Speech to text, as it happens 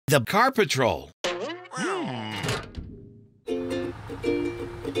The car patrol.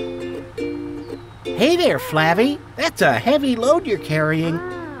 Hey there, Flavvy. That's a heavy load you're carrying.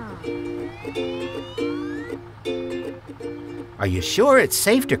 Are you sure it's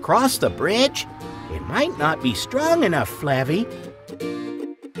safe to cross the bridge? It might not be strong enough, Flavvy.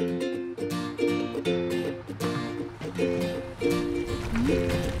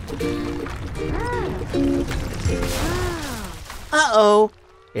 Uh-oh.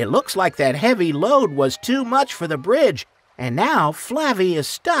 It looks like that heavy load was too much for the bridge, and now Flavvy is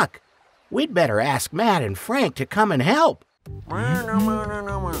stuck. We'd better ask Matt and Frank to come and help.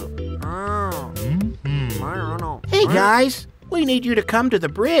 Hey, guys. We need you to come to the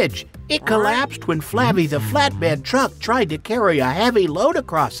bridge. It collapsed when Flavvy the flatbed truck tried to carry a heavy load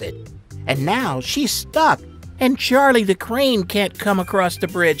across it. And now she's stuck. And Charlie the crane can't come across the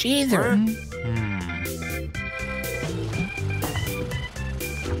bridge either.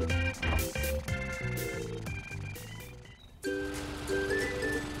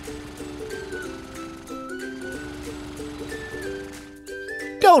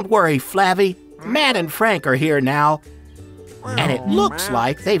 Don't worry, Flavvy. Matt and Frank are here now. And it looks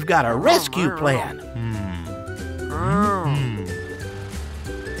like they've got a rescue plan.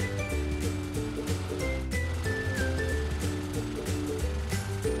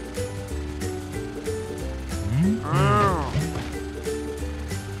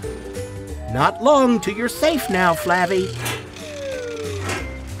 Not long till you're safe now, Flavvy.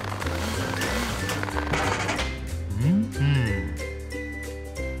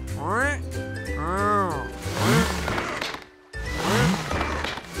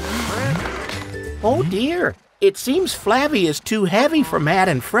 Oh dear, it seems Flavvy is too heavy for Matt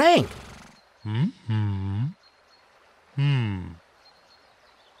and Frank.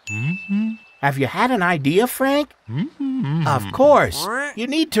 Have you had an idea, Frank? Of course. You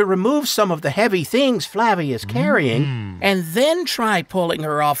need to remove some of the heavy things Flavvy is carrying and then try pulling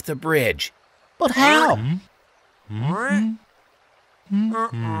her off the bridge. But how?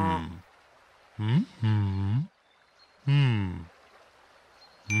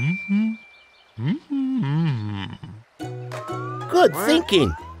 Good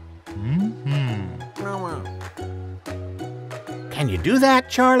thinking. Can you do that,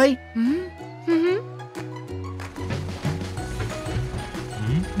 Charlie?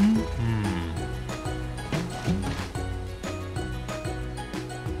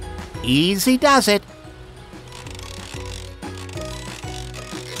 Easy does it.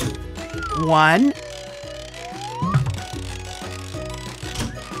 1,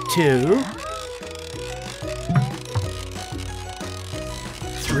 2,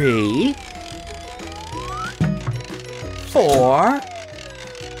 3, 4,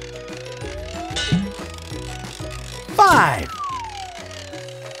 5.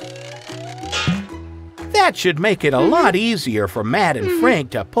 That should make it a lot easier for Matt and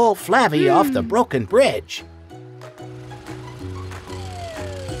Frank to pull Flavvy off the broken bridge.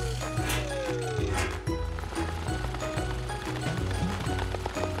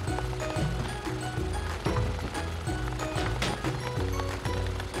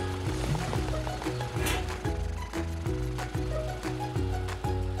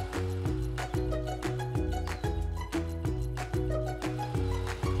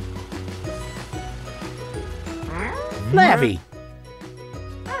 Flavvy.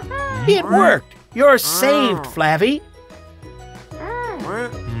 It worked. You're saved, Flavvy.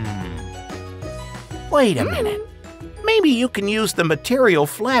 Wait a minute. Maybe you can use the material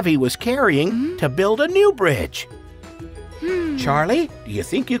Flavvy was carrying to build a new bridge. Charlie, do you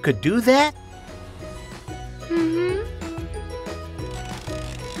think you could do that?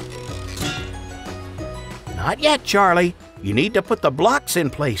 Not yet, Charlie. You need to put the blocks in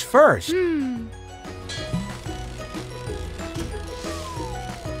place first.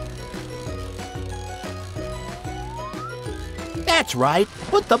 That's right.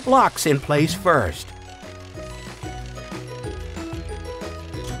 Put the blocks in place first.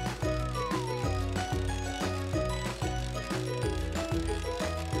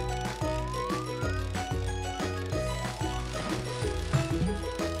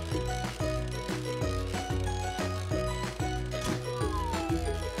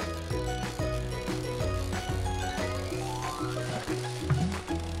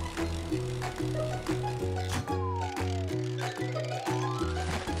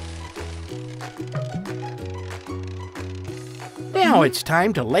 Now it's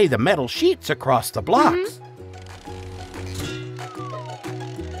time to lay the metal sheets across the blocks.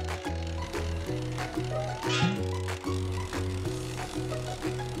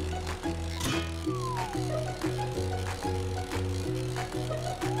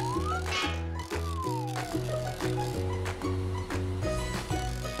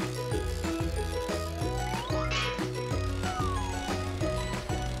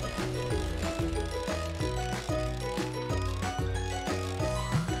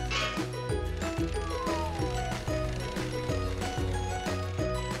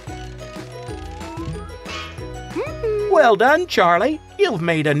 Well done, Charlie. You've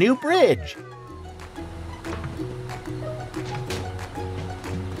made a new bridge.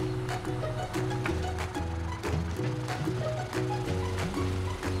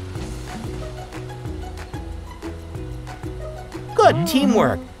 Good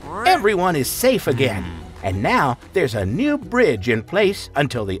teamwork. Everyone is safe again. And now there's a new bridge in place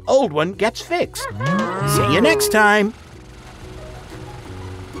until the old one gets fixed. See you next time.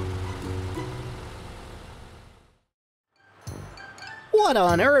 What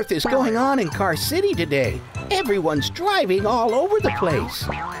on earth is going on in Car City today? Everyone's driving all over the place.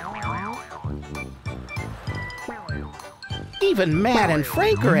 Even Matt and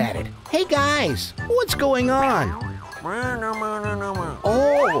Frank are at it. Hey guys, what's going on?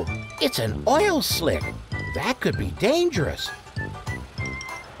 Oh, it's an oil slick. That could be dangerous.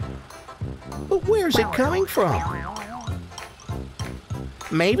 But where's it coming from?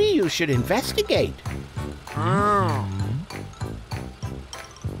 Maybe you should investigate.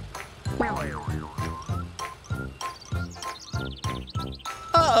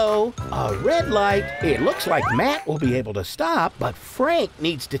 Uh-oh, a red light. It looks like Matt will be able to stop, but Frank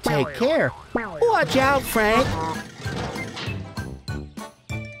needs to take care. Watch out, Frank.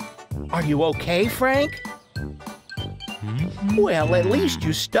 Are you okay, Frank? Well, at least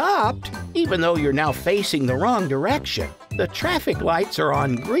you stopped, even though you're now facing the wrong direction. The traffic lights are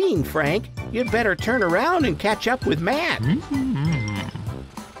on green, Frank. You'd better turn around and catch up with Matt.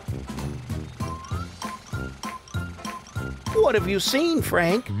 What have you seen,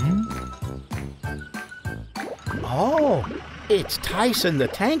 Frank? Oh, it's Tyson the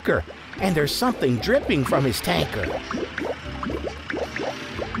tanker, and there's something dripping from his tanker.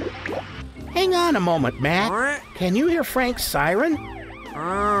 Hang on a moment, Matt. Can you hear Frank's siren?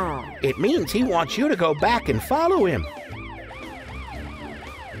 It means he wants you to go back and follow him.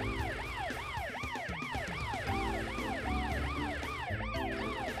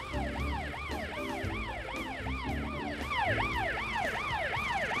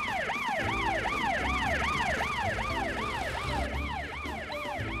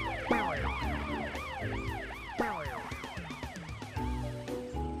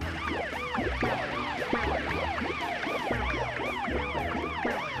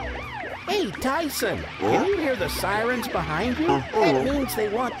 Hey, Tyson, can you hear the sirens behind you? That means they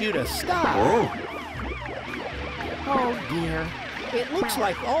want you to stop. Oh, dear. It looks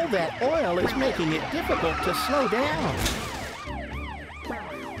like all that oil is making it difficult to slow down.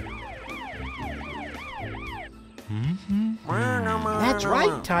 That's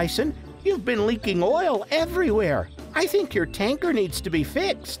right, Tyson. You've been leaking oil everywhere. I think your tanker needs to be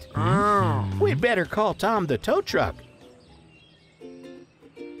fixed. We'd better call Tom the tow truck.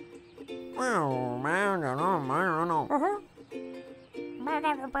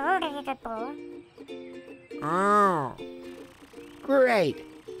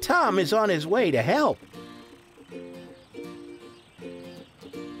 Great. Tom is on his way to help.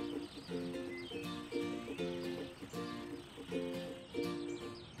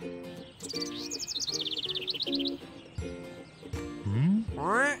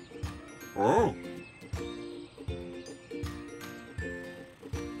 Oh.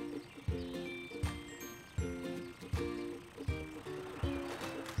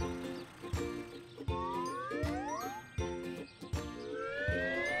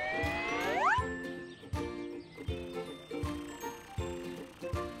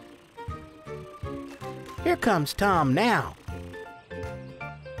 Here comes Tom now.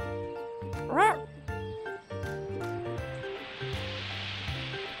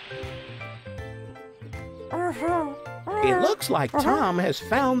 It looks like Tom has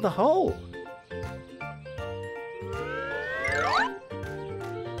found the hole.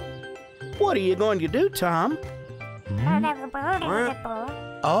 What are you going to do, Tom?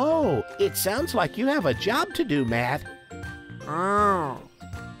 Oh, it sounds like you have a job to do, Matt.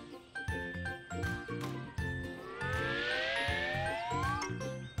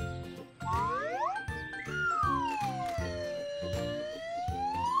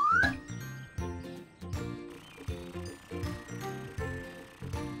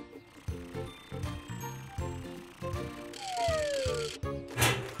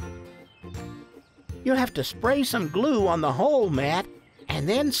 You'll have to spray some glue on the hole, Matt, and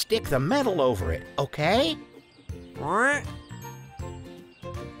then stick the metal over it, okay?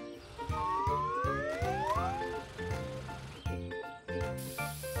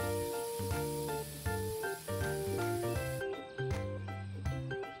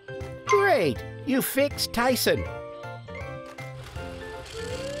 Great! You fixed Tyson.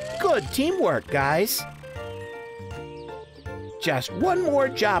 Good teamwork, guys. Just one more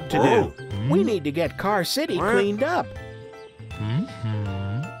job to do. We need to get Car City cleaned up.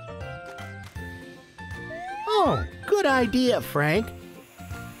 idea, Frank.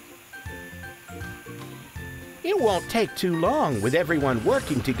 It won't take too long with everyone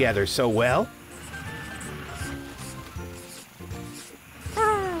working together so well.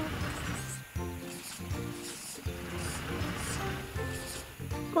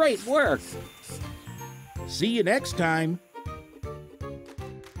 Great work. See you next time.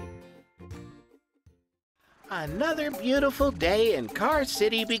 Another beautiful day in Car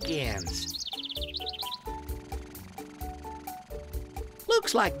City begins.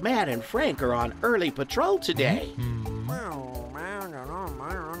 Looks like Matt and Frank are on early patrol today.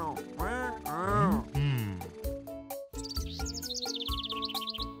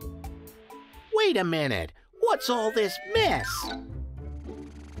 Wait a minute. What's all this mess?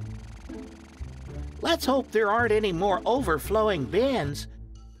 Let's hope there aren't any more overflowing bins.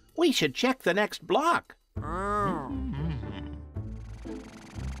 We should check the next block.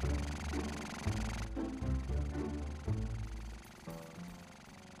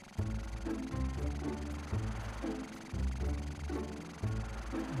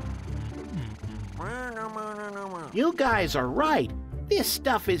 You guys are right. This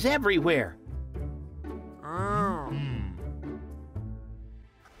stuff is everywhere.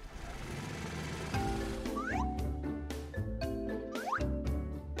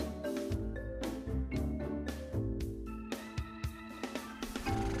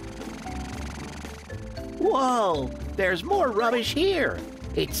 Whoa, there's more rubbish here.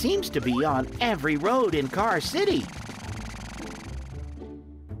 It seems to be on every road in Car City.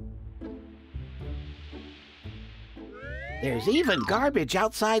 There's even garbage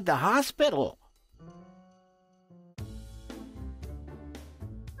outside the hospital.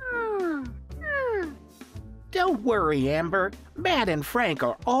 Don't worry, Amber. Matt and Frank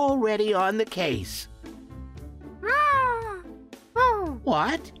are already on the case.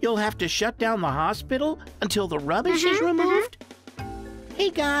 What? You'll have to shut down the hospital until the rubbish is removed? Hey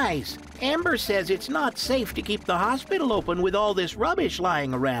guys, Amber says it's not safe to keep the hospital open with all this rubbish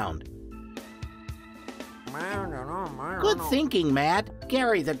lying around. Good thinking, Matt.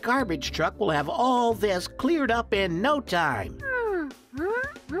 Gary the garbage truck will have all this cleared up in no time.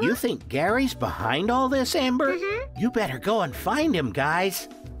 You think Gary's behind all this, Amber? You better go and find him, guys.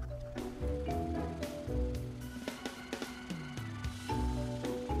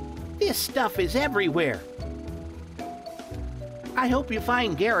 This stuff is everywhere. I hope you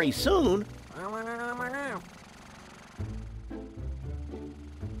find Gary soon.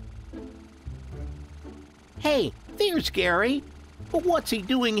 Hey, there's Gary. But what's he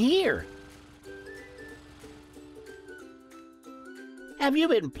doing here? Have you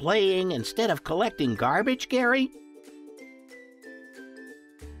been playing instead of collecting garbage, Gary?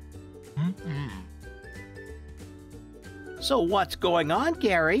 So what's going on,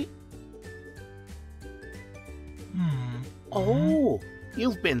 Gary? Oh,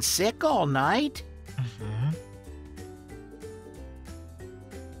 you've been sick all night?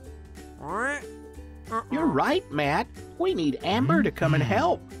 You're right, Matt. We need Amber to come and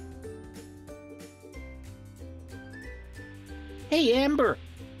help. Hey, Amber.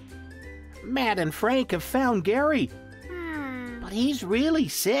 Matt and Frank have found Gary. But he's really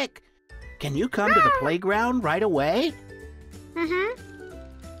sick. Can you come to the playground right away?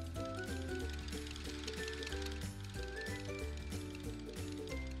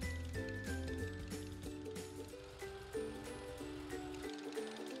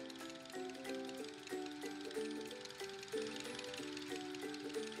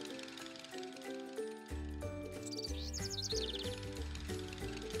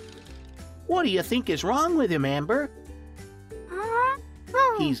 What do you think is wrong with him, Amber?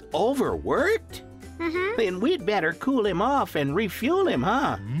 He's overworked? Then we'd better cool him off and refuel him,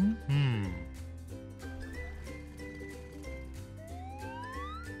 huh?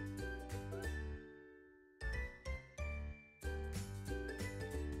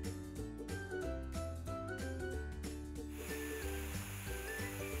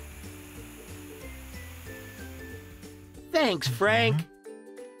 Thanks, Frank.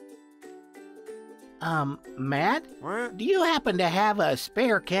 Matt? What? Do you happen to have a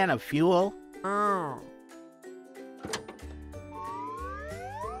spare can of fuel?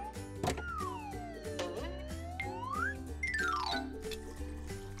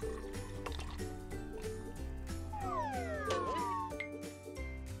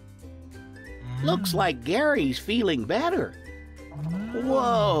 Looks like Gary's feeling better.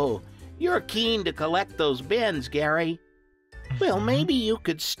 Whoa, you're keen to collect those bins, Gary. Well, maybe you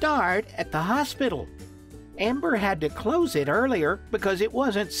could start at the hospital. Amber had to close it earlier because it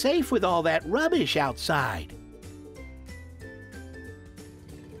wasn't safe with all that rubbish outside.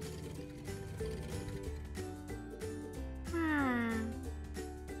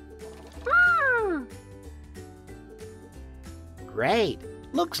 Great.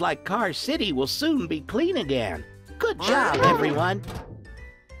 Looks like Car City will soon be clean again. Good job, everyone.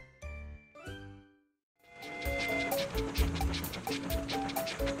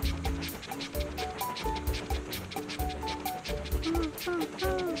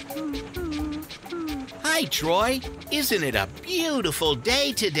 Hi, Troy. Isn't it a beautiful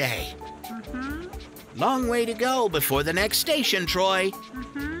day today? Long way to go before the next station, Troy.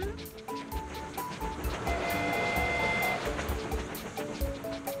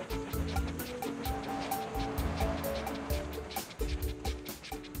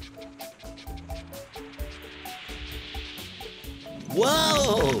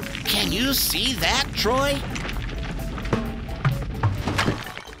 Whoa! Can you see that, Troy?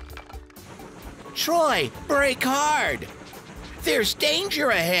 Troy, brake hard! There's danger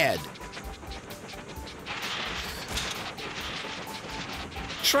ahead!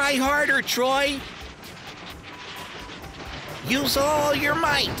 Try harder, Troy! Use all your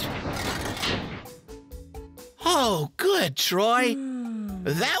might! Oh, good, Troy!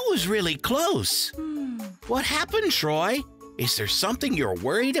 That was really close! What happened, Troy? Is there something you're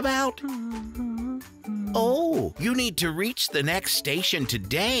worried about? Oh, you need to reach the next station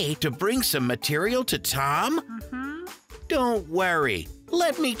today to bring some material to Tom? Don't worry.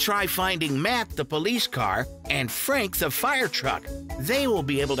 Let me try finding Matt the police car and Frank the fire truck. They will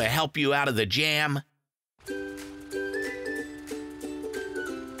be able to help you out of the jam.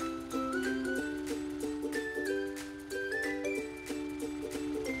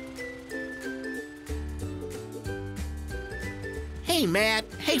 Hey, Matt.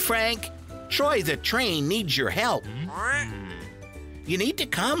 Hey, Frank. Troy the train needs your help. You need to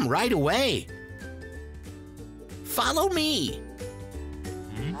come right away. Follow me.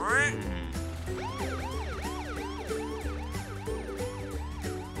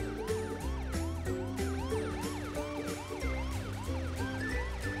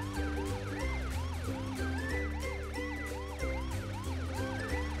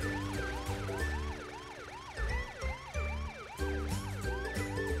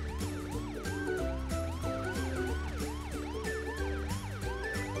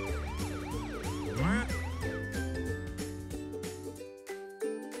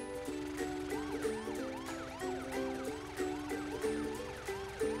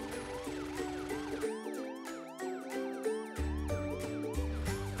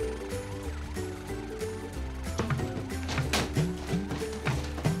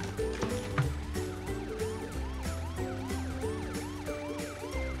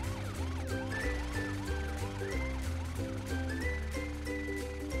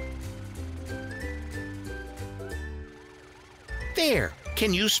 There,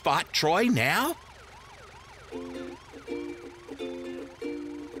 can you spot Troy now?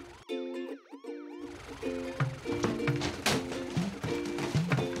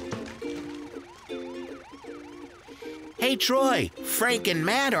 Hey, Troy, Frank and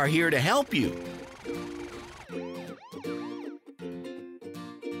Matt are here to help you.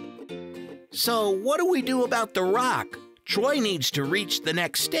 So, what do we do about the rock? Troy needs to reach the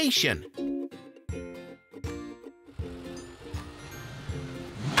next station.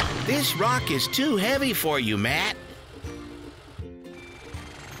 This rock is too heavy for you, Matt.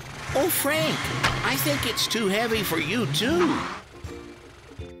 Oh, Frank, I think it's too heavy for you, too.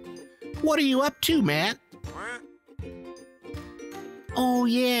 What are you up to, Matt? Oh,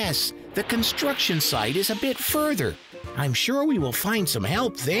 yes, the construction site is a bit further. I'm sure we will find some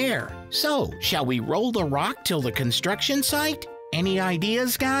help there. So, shall we roll the rock till the construction site? Any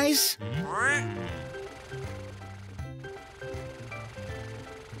ideas, guys?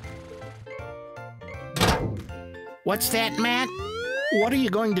 What's that, Matt? What are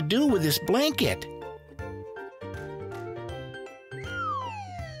you going to do with this blanket?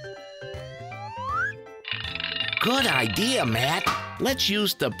 Good idea, Matt. Let's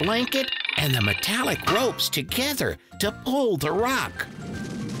use the blanket and the metallic ropes together to pull the rock.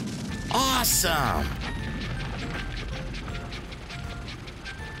 Awesome!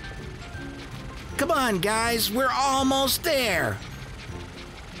 Come on, guys, we're almost there.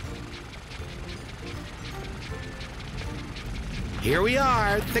 Here we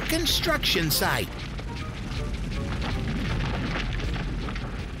are, the construction site.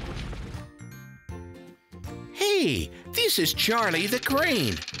 Hey, this is Charlie the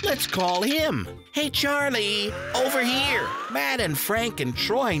crane. Let's call him. Hey, Charlie, over here. Matt and Frank and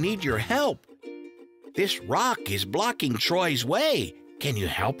Troy need your help. This rock is blocking Troy's way. Can you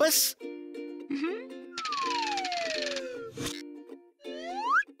help us?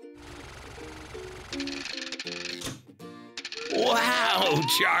 Wow,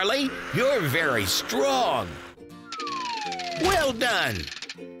 Charlie, you're very strong. Well done.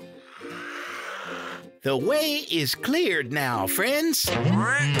 The way is cleared now, friends.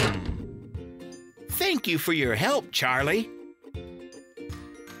 Thank you for your help, Charlie.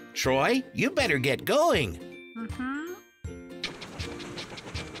 Troy, you better get going.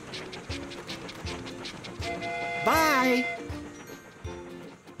 Bye.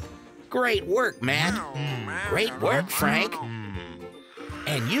 Great work, Matt. Great work, Frank.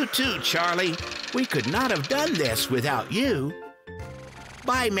 And you too, Charlie. We could not have done this without you.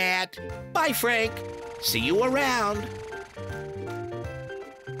 Bye, Matt. Bye, Frank. See you around.